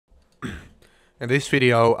In this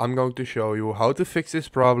video, I'm going to show you how to fix this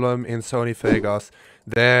problem in Sony Vegas,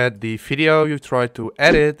 that the video you try to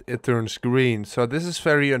edit, it turns green. So this is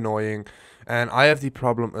very annoying, and I have the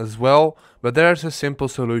problem as well, but there's a simple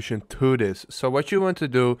solution to this. So what you want to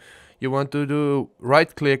do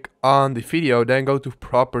right click on the video, then go to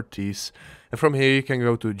properties, and from here you can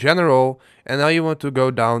go to general, and now you want to go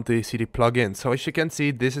down to see the plugin. So as you can see,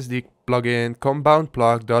 this is the plugin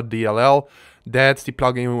compoundplug.dll. That's the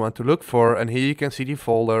plugin we want to look for, and here you can see the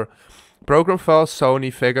folder program files,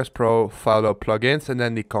 Sony Vegas Pro follow plugins, and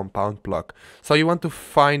then the compound plug. So you want to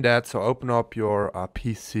find that, so open up your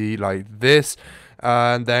PC like this,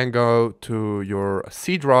 and then go to your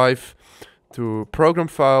C drive, to program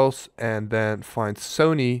files, and then find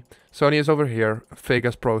Sony. Sony is over here,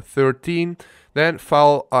 Vegas Pro 13, then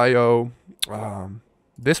file IO,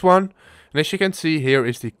 this one, and as you can see, here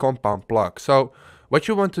is the compound plug. So what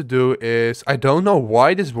you want to do is, I don't know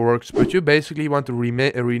why this works, but you basically want to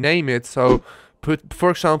rename it. So put,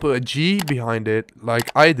 for example, a G behind it, like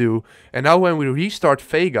I do. And now when we restart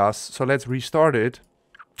Vegas, so let's restart it,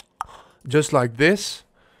 just like this.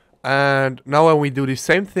 And now when we do the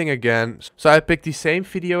same thing again, so I pick the same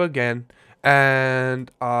video again, and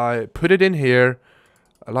I put it in here,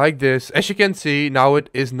 like this. As you can see, now it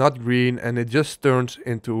is not green and it just turns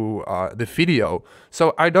into the video.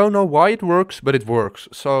 So I don't know why it works, but it works.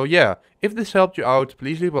 So yeah, if this helped you out,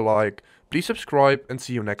 please leave a like, please subscribe, and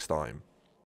see you next time.